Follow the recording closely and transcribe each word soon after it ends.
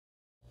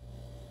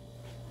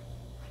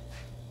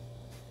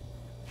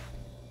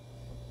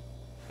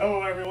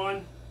Hello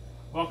everyone,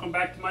 welcome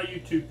back to my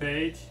YouTube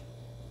page.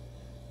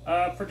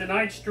 For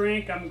tonight's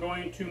drink I'm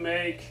going to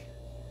make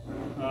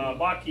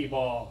Bocci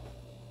Ball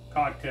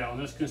cocktail, and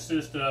this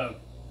consists of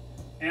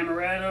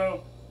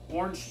Amaretto,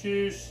 orange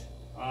juice,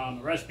 the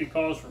recipe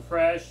calls for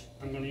fresh,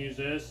 I'm going to use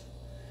this,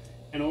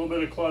 and a little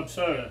bit of club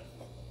soda,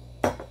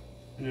 and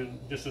then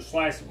just a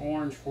slice of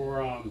orange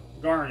for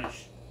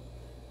garnish.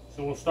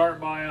 So we'll start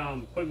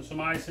by putting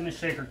some ice in a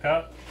shaker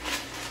cup.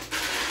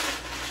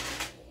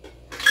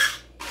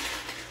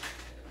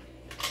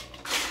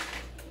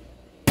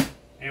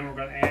 And we're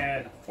going to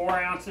add 2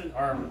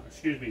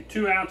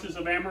 ounces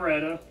of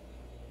Amaretto.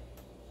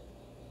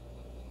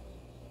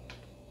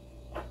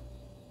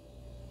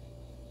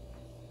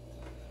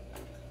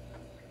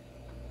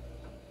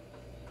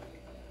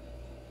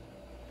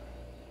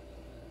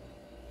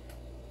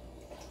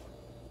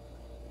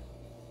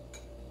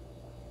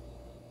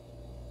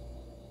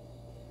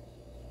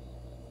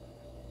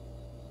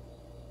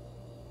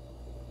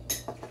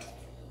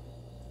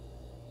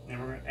 And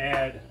we're going to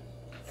add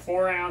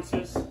 4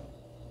 ounces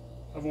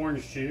of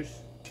orange juice.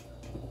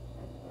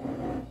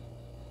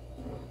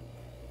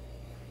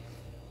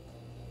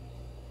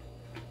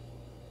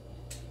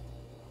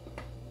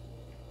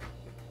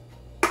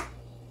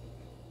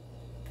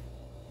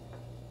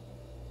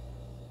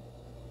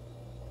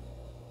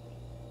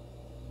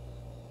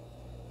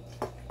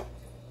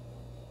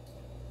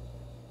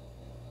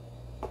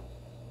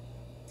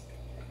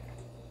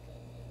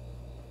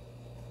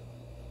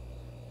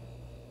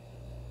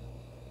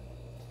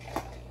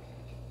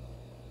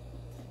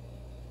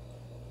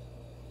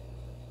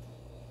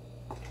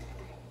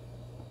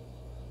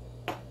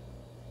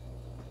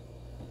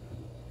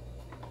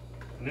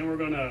 And then we're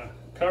going to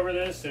cover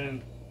this and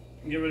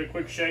give it a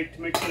quick shake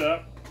to mix it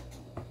up.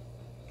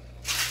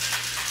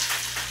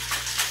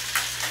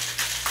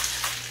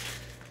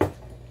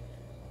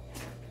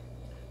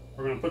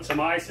 We're going to put some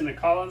ice in the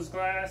Collins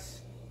glass.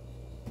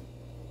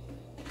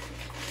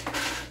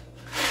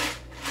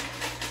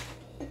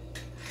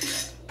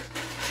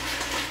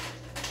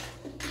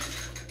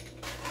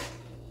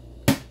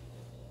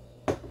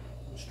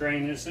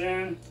 Strain this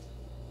in.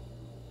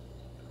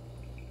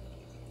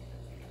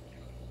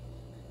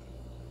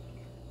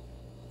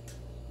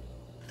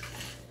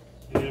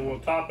 And then we'll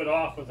top it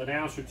off with 1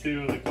 ounce or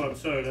 2 of the club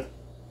soda.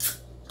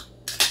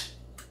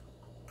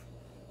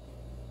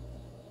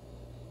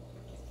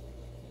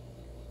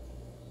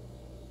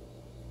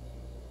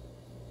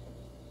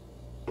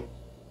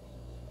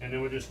 And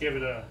then we'll just give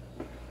it a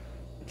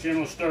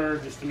gentle stir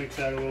just to mix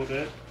that a little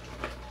bit.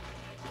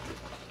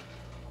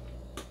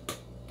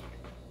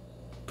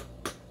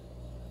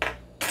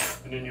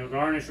 And then you'll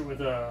garnish it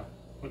with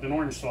an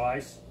orange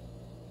slice.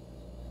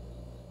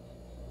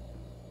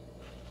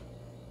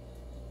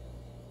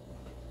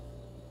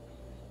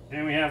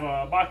 And we have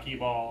a Bocci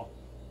Ball.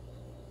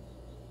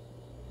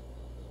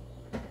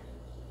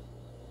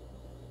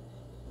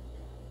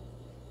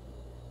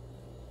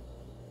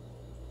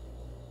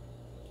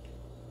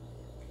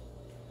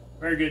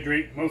 Very good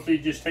drink. Mostly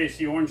just taste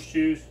the orange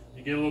juice.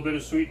 You get a little bit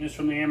of sweetness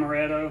from the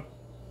Amaretto.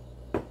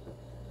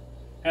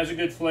 Has a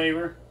good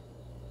flavor.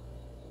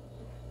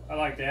 I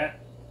like that.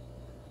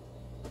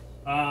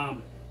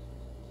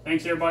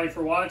 Thanks everybody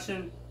for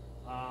watching.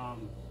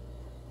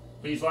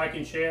 Please like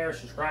and share,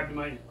 subscribe to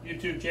my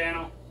YouTube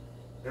channel.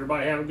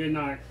 Everybody have a good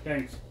night.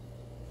 Thanks.